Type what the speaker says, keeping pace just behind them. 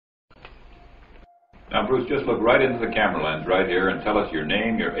Now, Bruce, just look right into the camera lens right here and tell us your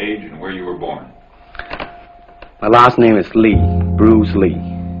name, your age, and where you were born. My last name is Lee, Bruce Lee.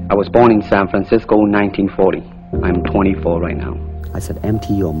 I was born in San Francisco in 1940. I'm 24 right now. I said,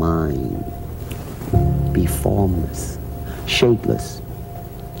 empty your mind. Be formless, shapeless,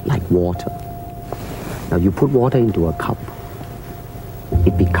 like water. Now you put water into a cup,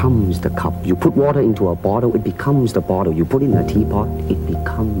 it becomes the cup. You put water into a bottle, it becomes the bottle. You put it in a teapot, it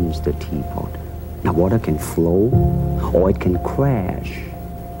becomes the teapot. Now water can flow or it can crash.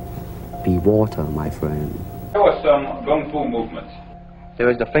 Be water, my friend. Show us some Kung Fu movements.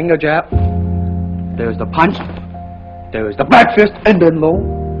 There is the finger jab, there is the punch, there is the back fist and then low.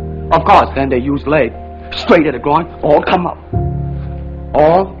 Of course, then they use leg, straight at the groin, or come up.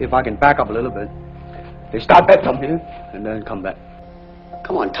 Or, if I can back up a little bit, they start back from here and then come back.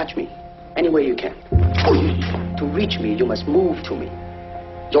 Come on, touch me, any way you can. To reach me, you must move to me.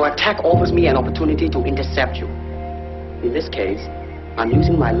 Your attack offers me an opportunity to intercept you. In this case, I'm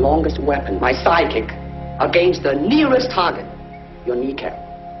using my longest weapon, my sidekick, against the nearest target, your kneecap.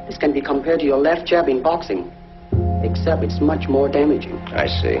 This can be compared to your left jab in boxing, except it's much more damaging. I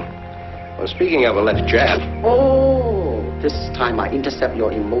see. Well, speaking of a left jab... Oh, this time I intercept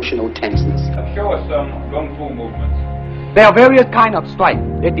your emotional tenseness. Now, show us some Kung Fu movements. There are various kinds of strike.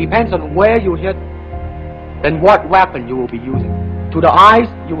 It depends on where you hit and what weapon you will be using. To the eyes,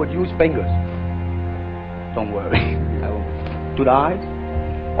 you would use fingers. Don't worry. To the eyes.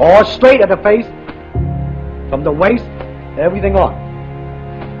 Or straight at the face. From the waist, everything on.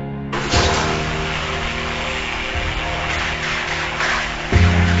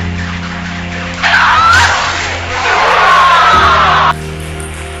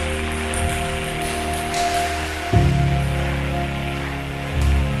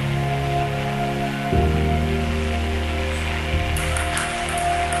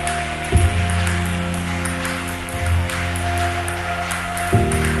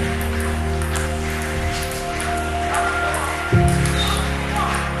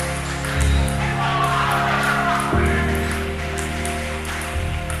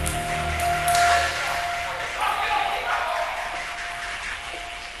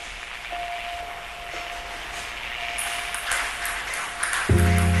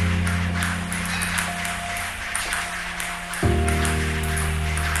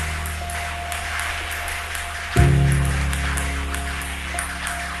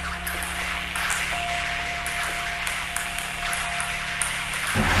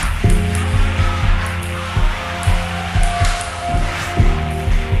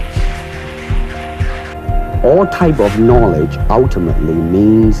 All type of knowledge ultimately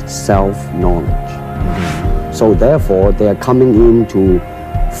means self-knowledge. So therefore, they are coming in to,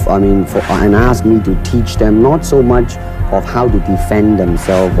 and ask me to teach them not so much of how to defend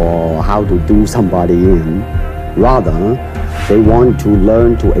themselves or how to do somebody in. Rather, they want to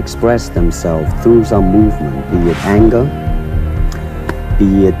learn to express themselves through some movement, be it anger,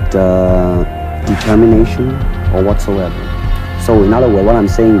 be it determination, or whatsoever. So in other words, what I'm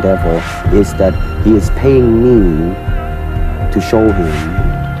saying, therefore, is that he is paying me to show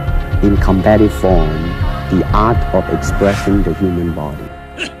him in combative form the art of expressing the human body.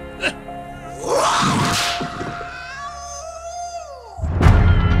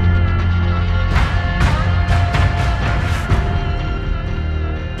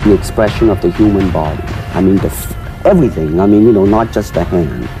 The expression of the human body. I mean, everything. I mean, not just the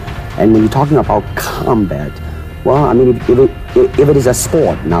hand. And when you're talking about combat, well, I mean, if it is a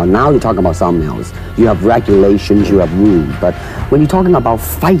sport, now you're talking about something else. You have regulations, you have rules. But when you're talking about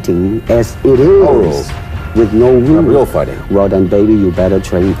fighting as it is, with no rules, real fighting, well then, baby, you better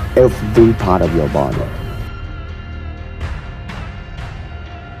train every part of your body.